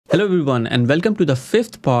Hello everyone and welcome to the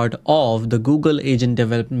fifth part of the Google Agent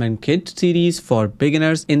Development Kit series for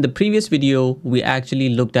beginners. In the previous video, we actually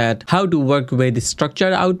looked at how to work with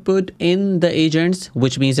structured output in the agents,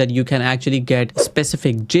 which means that you can actually get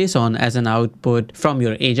specific JSON as an output from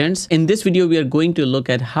your agents. In this video, we are going to look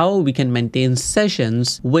at how we can maintain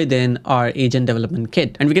sessions within our Agent Development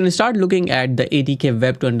Kit. And we can start looking at the ADK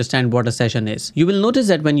Web to understand what a session is. You will notice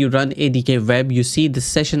that when you run ADK Web, you see the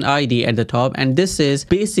session ID at the top, and this is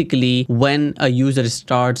basically when a user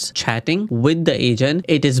starts chatting with the agent,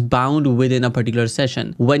 it is bound within a particular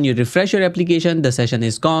session. When you refresh your application, the session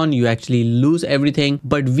is gone. You actually lose everything,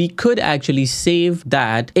 but we could actually save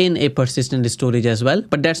that in a persistent storage as well.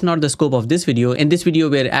 But that's not the scope of this video. In this video,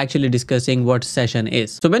 we're actually discussing what session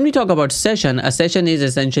is. So when we talk about session, a session is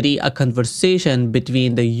essentially a conversation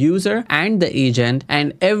between the user and the agent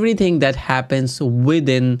and everything that happens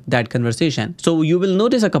within that conversation. So you will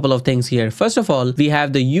notice a couple of things here. First of all, we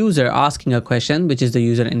have the user asking a question, which is the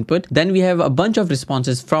user input. Then we have a bunch of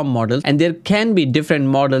responses from models, and there can be different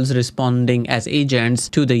models responding as agents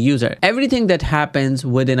to the user. Everything that happens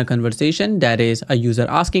within a conversation, that is a user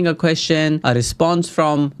asking a question, a response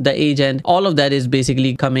from the agent, all of that is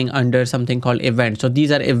basically coming under something called events. So these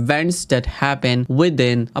are events that happen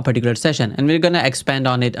within a particular session, and we're going to expand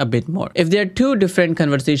on it a bit more. If there are two different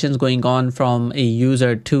conversations going on from a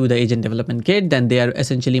user to the agent development kit, then they are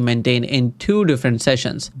essentially maintained in two different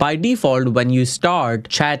sessions. By default, when you start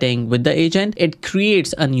chatting with the agent, it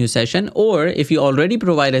creates a new session, or if you already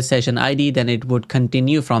provide a session ID, then it would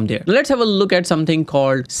continue from there. Let's have a look at something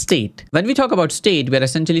called state. When we talk about state, we're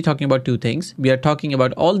essentially talking about two things. We are talking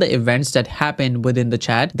about all the events that happen within the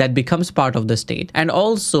chat that becomes part of the state, and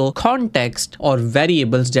also context or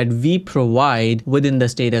variables that we provide within the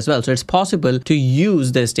state as well. So it's possible to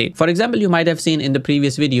use the state. For example, you might have seen in the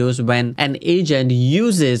previous videos when an agent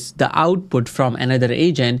uses the output from another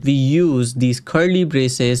agent, we use these curly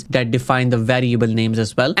braces that define the variable names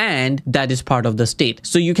as well, and that is part of the state.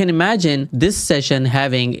 So you can imagine this session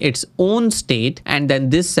having its own state and then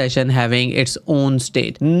this session having its own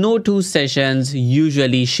state. No two sessions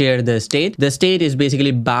usually share the state. The state is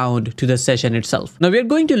basically bound to the session itself. Now we're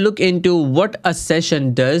going to look into what a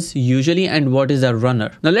session does usually and what is a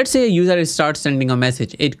runner. Now let's say a user starts sending a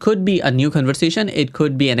message. It could be a new conversation. It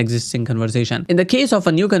could be an existing conversation. In the case of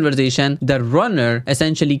a new conversation, the runner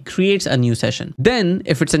essentially creates a new session. Then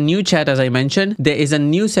if it's a new chat, as I mentioned, there is a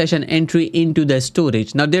new session entry into the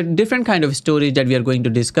storage. Now there are different kind of storage that we are going to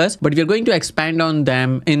discuss, but we are going to expand on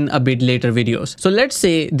them in a bit later videos. So let's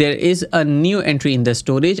say there is a new entry in the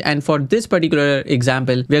storage, and for this particular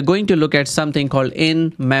example, we are going to look at something called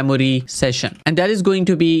in-memory session, and that is going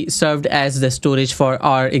to be served as the storage for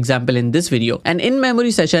our example in this video. An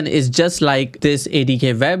in-memory session is just like this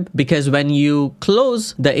ADK web, because when you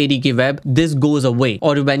close the ADK web, this goes away.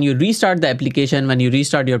 Or when you restart the application, when you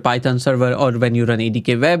restart your Python server, or when you run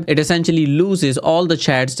ADK web, it essentially loses all the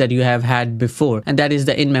chats that you have had before, and that is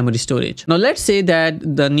the in-memory storage. Now let's say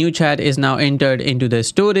that the new chat is now entered into the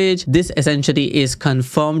storage. This essentially is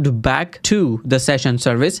confirmed back to the session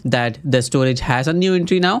service that the storage has a new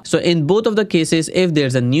entry now. So in both of the cases, if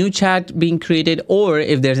there's a new chat being created or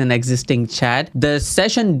if there's an existing chat, the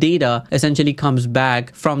session data essentially comes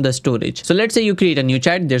back from the storage. So let's say you create a new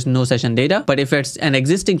chat, there's no session data, but if it's an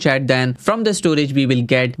existing chat, then from the storage we will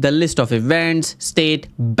get the list of events, state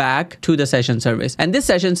back to the session service, and this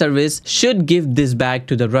session service should give this back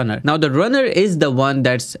to the runner. Now the runner is the one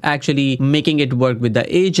that's actually making it work with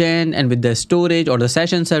the agent and with the storage or the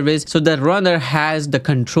session service. So the runner has the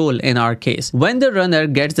control in our case. When the runner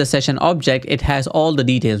gets the session object, it has all the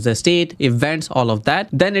details, the state, events, all of that.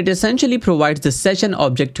 Then it essentially provides the session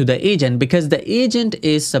object to the agent, because the agent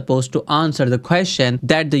is supposed to answer the question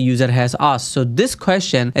that the user has asked. So this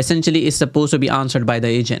question essentially is supposed to be answered by the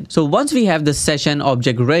agent. So once we have the session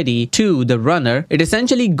object ready to the runner, it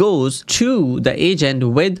essentially goes to the agent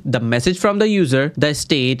with the message from the user, the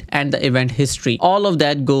state, and the event history. All of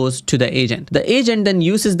that goes to the agent. The agent then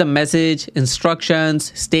uses the message,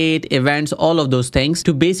 instructions, state, events, all of those things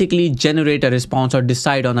to basically generate a response or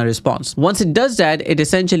decide on a response. Once it does that, it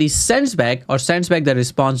essentially sends back the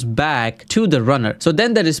response back to the runner. So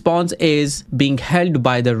then the response is being held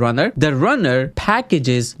by the runner. The runner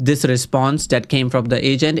packages this response that came from the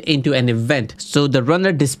agent into an event. So the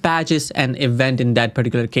runner dispatches an event in that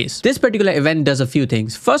particular case. This particular event does a few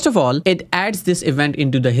things. First of all, it adds this event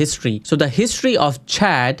into the history. So the history of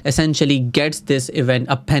chat essentially gets this event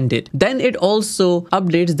appended. Then it also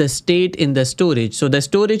updates the state in the storage. So the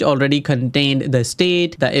storage already contained the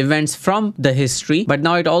state, the events from the history, but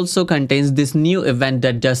now it also contains this new event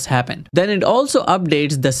that just happened. Then it also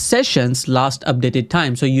updates the session's last updated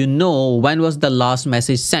time. So you know when was the last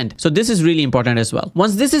message sent. So this is really important as well.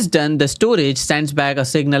 Once this is done, the storage sends back a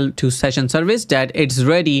signal to session service that it's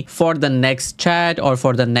ready for the next chat or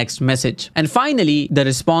for the next message. And finally, the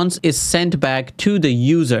response is sent back to the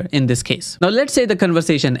user in this case. Now let's say the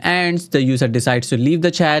conversation ends, the user decides to leave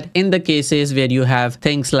the chat. In the cases where you have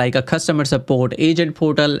things like a customer support agent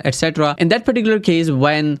portal, etc., in that particular case,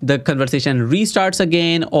 when the conversation restarts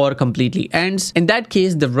again or completely ends, in that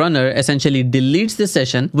case the runner essentially deletes the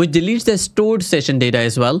session, which deletes the stored session data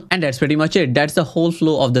as well. And that's pretty much it. That's the whole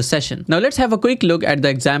flow of the session. Now let's have a quick look at the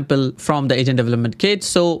example from the agent development kit.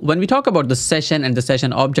 So when we talk about the session and the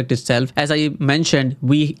session object itself, as I mentioned,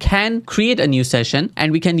 we can create a new session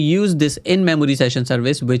and we can use this in-memory session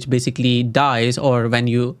service, which basically dies, or when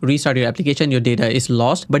you restart your application, your data is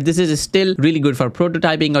lost. But this is still really good for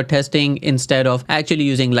prototyping or testing instead of actually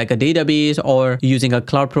using like a database or using a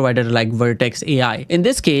cloud provider like VertexAI. In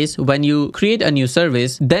this case, when you create a new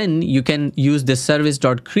service, then you can use this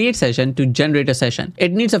service.create session to generate a session.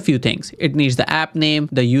 It needs a few things. It needs the app name,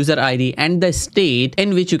 the user ID, and the state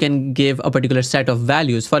in which you can give a particular set of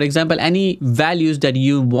values. For example, any values that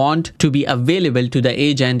you want to be available to the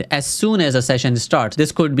agent as soon as a session starts.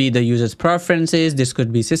 This could be the user's preferences, this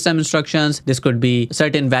could be system instructions, this could be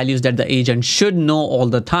certain values that the agent should know all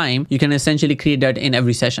the time. You can essentially create that in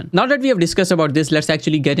every session. Now that we have discussed about this, let's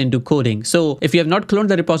actually get into coding. So if you have not cloned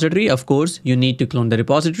the repository, of course, you need to clone the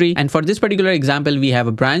repository. And for this particular example, we have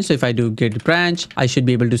a branch. So if I do git branch, I should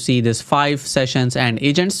be able to see this 5 sessions and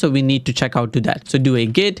agents. So we need to check out to that. So do a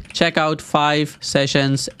git checkout 5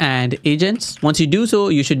 sessions and agents. Once you do so,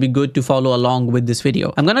 you should be good to follow along with this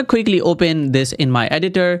video. I'm going to quickly open this in my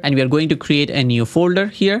editor and we are going to create a new folder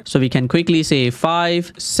here. So we can quickly say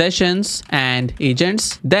 5 sessions and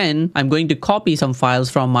agents. Then I'm going to copy some files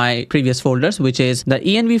from my previous folders, which is the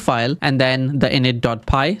env file and then the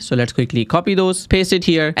init.py. So let's quickly copy those, paste it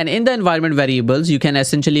here. And in the environment variables, you can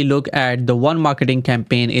essentially look at the one marketing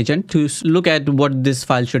campaign agent to look at what this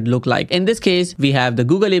file should look like. In this case, we have the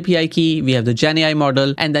Google API key, we have the GenAI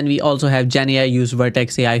model, and then we also have GenAI use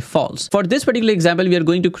VertexAI false. For this particular example, we are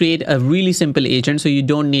going to create a really simple agent. So you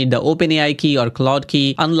don't need the OpenAI key or Cloud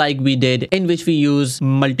key, unlike we did in which we use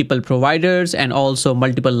multiple providers and also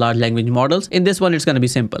multiple large language models. In this one, it's going to be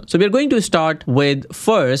simple. So we're going to start with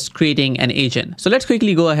first creating an agent. So let's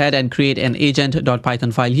quickly go ahead and create an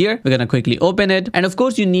agent.python file here. We're going to quickly open it. And of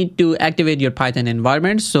course, you need to activate your Python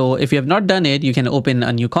environment. So if you have not done it, you can open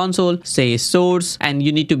a new console, say source, and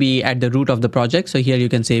you need to be at the root of the project. So here you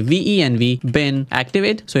can say venv bin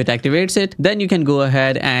activate. So it activates it. Then you can go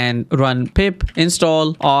ahead and run pip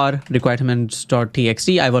install or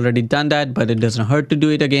requirements.txt. I've already done that, but it doesn't hurt to do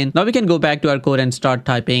it again. Now we can go back to our code and start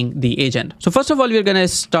typing the agent. So first of all, we're going to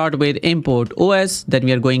start with import OS. Then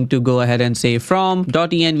we are going to go ahead and say from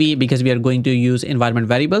 .env because we are going to use environment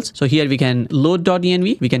variables. So here we can load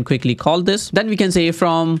 .env. We can quickly call this. Then we can say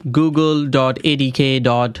from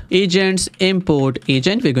google.adk.agents import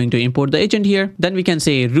agent. We're going to import the agent here. Then we can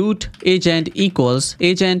say root agent equals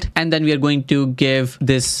agent. And then we are going to give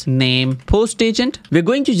this name PostAgent. We're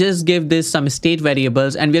going to just give this some state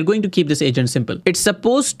variables and we're going to keep this agent simple. It's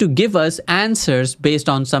supposed to give us answers based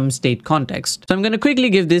on some state context. So I'm going to quickly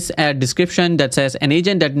give this a description that says an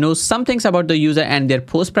agent that knows some things about the user and their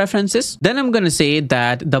post preferences. Then I'm going to say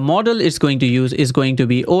that the model it's going to use is going to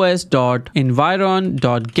be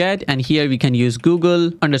os.environ.get, and here we can use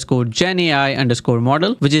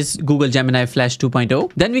Google_GenAI_model, which is Google Gemini Flash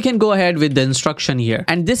 2.0. Then we can go ahead with the instruction here.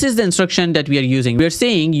 And this is the instruction that we are using. We're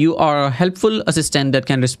saying you are a helpful assistant that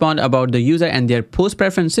can respond about the user and their post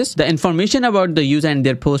preferences. The information about the user and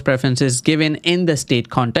their post preferences given in the state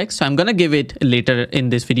context. So I'm going to give it later in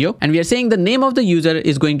this video. And we are saying the name of the user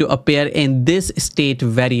is going to appear in this state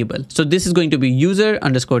variable. So this is going to be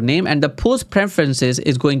user_name, and the post preferences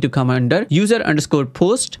is going to come under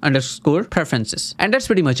user_post_preferences. And that's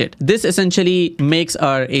pretty much it. This essentially makes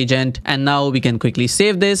our agent. And now we can quickly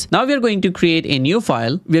save this. Now we are going to create a new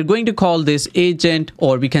file. We are going to call this agent,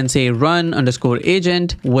 or we can say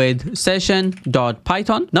run_agent with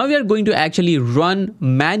session.python. Now we are going to actually run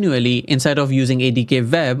manually instead of using ADK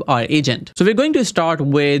Web or agent. So we're going to start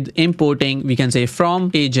with importing. We can say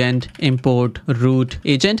from agent import root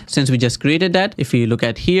agent, since we just created that. If you look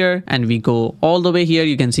at here and we go all the way here,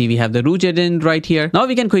 you can see we have the root agent right here. Now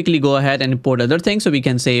we can quickly go ahead and import other things. So we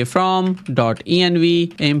can say from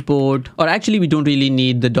 .env import, or actually we don't really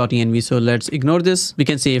need the .env. So let's ignore this. We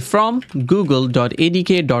can say from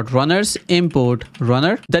google.adk.runners import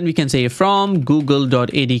runner. Then we can say from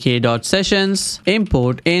google.adk.sessions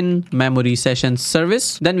import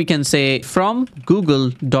InMemorySessionService. Then we can say from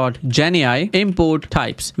google.genai import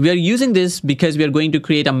types. We are using this because we are going to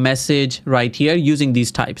create a message right here using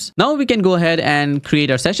these types. types. Now we can go ahead and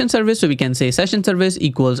create our session service. So we can say session service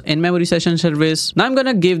equals in-memory session service. Now I'm going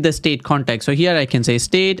to give the state context. So here I can say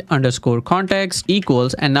state underscore context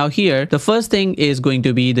equals, and now here the first thing is going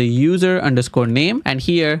to be the user underscore name, and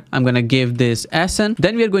here I'm going to give this SN.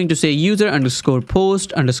 Then we are going to say user underscore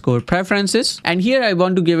post underscore preferences, and here I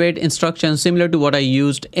want to give it instructions similar to what I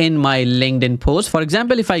used in my LinkedIn post. For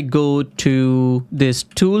example, if I go to this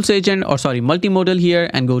tools agent, or sorry, multimodal here,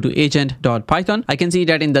 and go to agent.python, I can see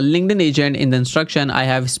that in the LinkedIn agent, in the instruction, I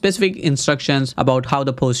have specific instructions about how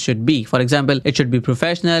the post should be. For example, it should be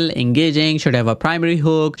professional, engaging, should have a primary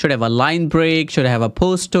hook, should have a line break, should have a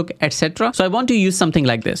post hook, etc. So I want to use something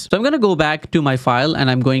like this. So I'm going to go back to my file and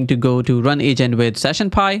I'm going to go to run agent with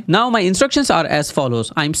SessionPy. Now my instructions are as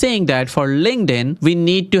follows. I'm saying that for LinkedIn, we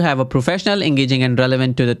need to have a professional, engaging, and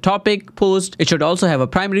relevant to the topic post. It should also have a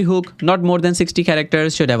primary hook, not more than 60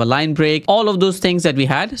 characters, should have a line break, all of those things that we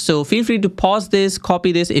had. So feel free to pause this,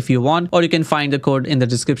 copy this if you want, or you can find the code in the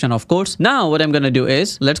description, of course. Now what I'm going to do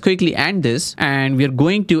is let's quickly end this, and we're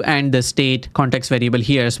going to end the state context variable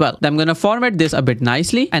here as well. I'm going to format this a bit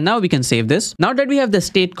nicely, and now we can save this. Now that we have the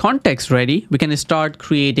state context ready, we can start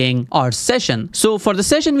creating our session. So for the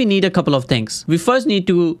session, we need a couple of things. We first need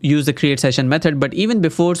to use the create session method, but even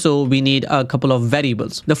before so, we need a couple of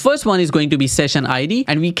variables. The first one is going to be session ID,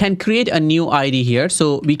 and we can create a new ID here.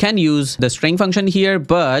 So we can use the string function here,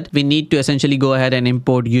 but we need to essentially go ahead and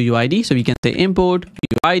import UUID. So we can say import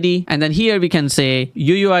UUID, and then here we can say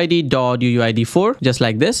UUID.UUID4, just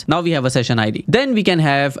like this. Now we have a session ID. Then we can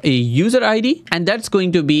have a user ID, and that's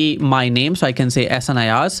going to be my name. So I can say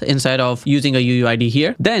SNIRs instead of using a UUID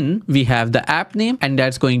here. Then we have the app name, and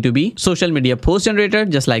that's going to be social media post generator,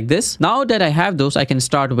 just like this. Now that I have those, I can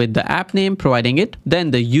start with the app name, providing it,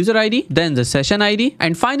 then the user ID, then the session ID,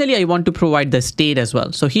 and finally I want to provide the state as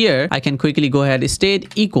well. So here I can quickly go ahead,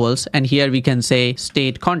 state equals, and here we can say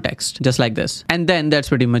state context, just like this. And then that's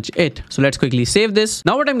pretty much it. So let's quickly save this.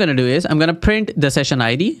 Now what I'm going to do is I'm going to print the session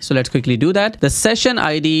ID. So let's quickly do that. The session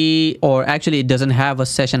ID, or actually it doesn't have a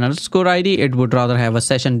session underscore ID. It would rather have a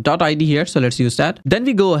session.id here. So let's use that. Then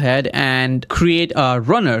we go ahead and create a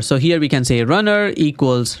runner. So here we can say runner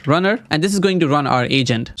equals runner, and this is going to run our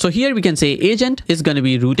agent. So here we can say agent is going to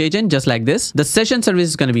be root agent, just like this. The session service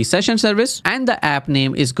is going to be session service, and the app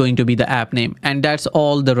name is going to be the app name, and that's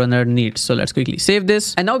all the runner needs. So let's quickly save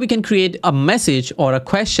this, and now we can create a message or a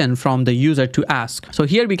question from the user to ask. So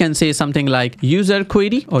here we can say something like user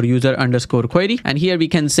query or user underscore query, and here we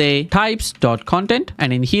can say types.content,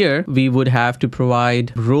 and in here we would have to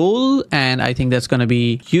provide role, and I think that's going to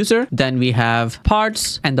be user. Then we have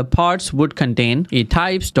parts, and the parts would contain a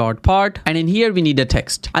types.part, and in here we need a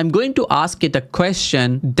text. I'm going to ask it a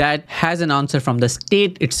question that has an answer from the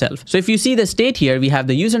state itself. So if you see the state here, we have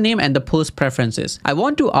the username and the post preferences. I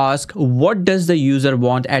want to ask, what does the user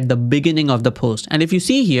want at the beginning of the post? And if you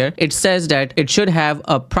see here, it says that it should have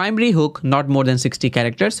a primary hook, not more than 60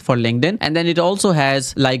 characters for LinkedIn. And then it also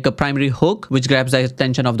has like a primary hook, which grabs the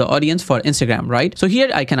attention of the audience for Instagram, right? So here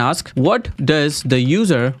I can ask, what does the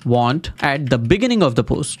user want at the beginning of the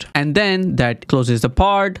post? And then that closes the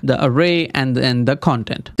part, the array, and then the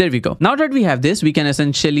content. There we go. Now that we have this, we can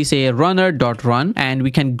essentially say runner.run, and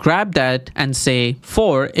we can grab that and say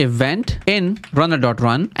for event in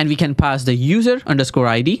runner.run, and we can pass the user underscore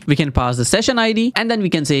ID, we can pass the session ID, and then we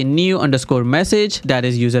can say new underscore message, that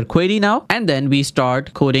is user query now, and then we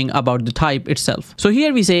start coding about the type itself. So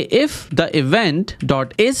here we say if the event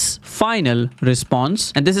dot is final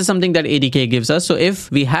response, and this is something that ADK gives us. So if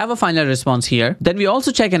we have a final response here, then we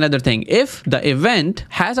also check another thing. If the event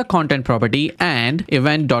has a content property and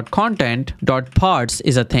event.content.parts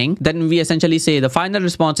is a thing, then we essentially say the final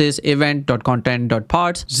response is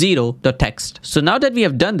event.content.parts 0.text. So now that we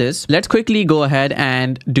have done this, let's quickly go ahead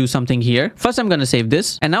and do something here. First, I'm going to save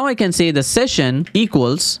this, and now I can say the session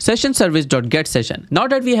equals SessionService.getSession. Now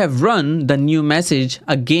that we have run the new message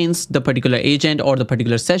against the particular agent or the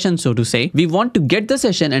particular session, so to say, we want to get the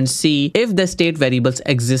session and see if the state variables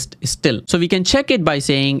exist still. So we can check it by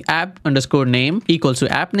saying app underscore name equals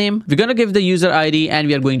to app name. We're going to give the user ID, and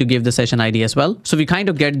we are going to give the session ID as well. So we kind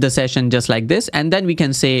of get the session just like this, and then we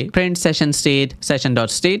can say print session state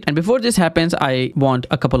session.state. And before this happens, I want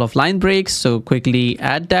a couple of line breaks, so quickly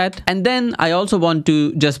add that. And then I also want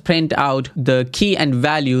to just print out the key and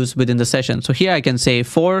values within the session. So here I can say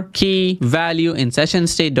for key value in session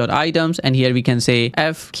state.items, and here we can say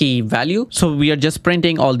f key value. So we are just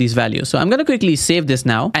printing all these values. So I'm going to quickly save this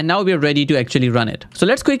now, and now we are ready to actually run it. So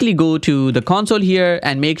let's quickly go to the console here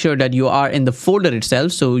and make sure that you are in the folder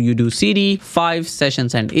itself. So you do cd 5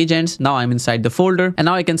 sessions and agents. Now I'm inside the folder, and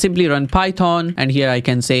now I can simply run Python, and here I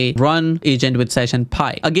can say run agent with session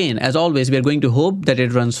py. Again, as always, we are going to hope that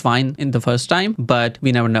it runs fine in the first time, but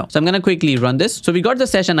we never know. So I'm going to quickly run this. So we got the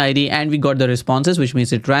session ID and we got the responses, which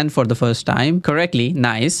means it ran for the first time correctly.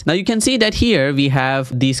 Nice. Now you can see that here we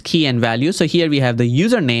have these key and values. So here we have the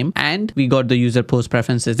username and we got the user post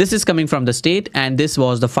preferences. This is coming from the state, and this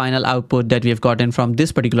was the final output that we have gotten from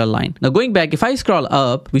this particular line. Now going back, if I scroll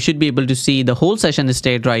up, we should be able to see the whole session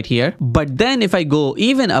state right here. But then if I go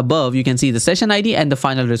even above, you can see the session ID and the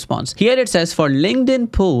final response. Here it says for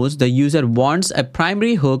LinkedIn post, the user wants a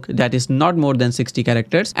primary hook that is not more than 60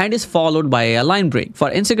 characters and is followed by a line break. For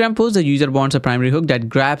Instagram post, the user wants a primary hook that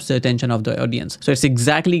grabs the attention of the audience. So it's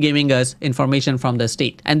exactly giving us information from the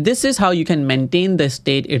state. And this is how you can maintain the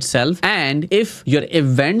state itself. And if your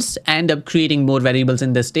events end up creating more variables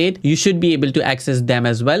in the state, you should be able to access them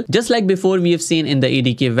as well. Just like before we have seen in the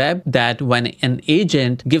ADK web, that when an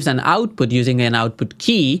agent gives an output using an output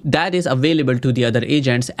key, that is available to the other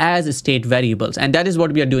agents as state variables. And that is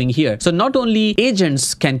what we are doing here. So not only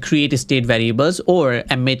agents can create state variables or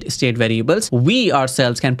emit state variables, we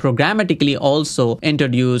ourselves can programmatically also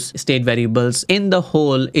introduce state variables in the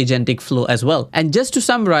whole agentic flow as well. And just to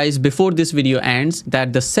summarize before this video ends,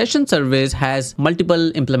 that the session service has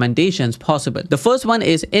multiple implementations possible. The first one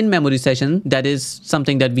is in-memory session. That is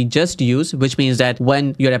something that we just use, which means that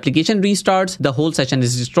when your application restarts, the whole session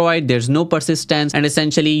is destroyed. There's no persistence, and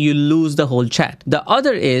essentially you lose the whole chat. The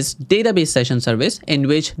other is DatabaseSessionService, in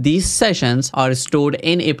which these sessions are stored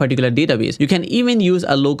in a particular database. You can even use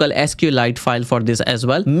a local SQLite file for this as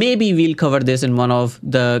well. Maybe we'll cover this in one of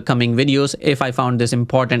the coming videos if I found this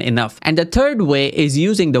important enough. And the third way is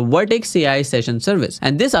using the VertexAISessionService.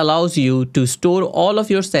 And this allows you to store all of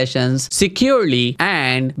your sessions securely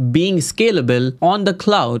and being scalable on the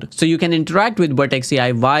cloud. So you can interact with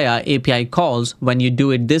VertexAI via API calls when you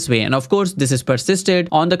do it this way. And of course, this is persisted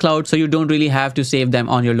on the cloud, so you don't really have to save them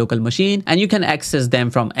on your local machine, and you can access them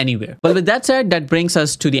from anywhere. Well, with that said, that brings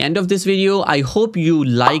us to the end of this video. I hope you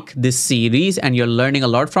like this series and you're learning a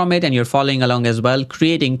lot from it and you're following along as well,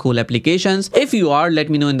 creating cool applications. If you are, let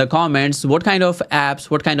me know in the comments what kind of apps,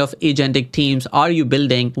 what kind of agentic teams are you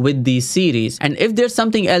building with these series. And if there's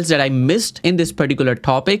something else that I missed in this particular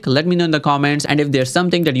topic, let me know in the comments. And if there's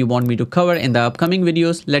something that you want me to cover in the upcoming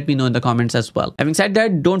videos, let me know in the comments as well. Having said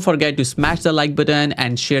that, don't forget to smash the like button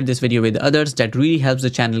and share this video with others. That really helps the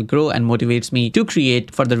channel grow and motivates me to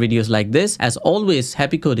create further videos like this. As always,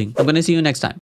 happy coding. I'm going to see you next time.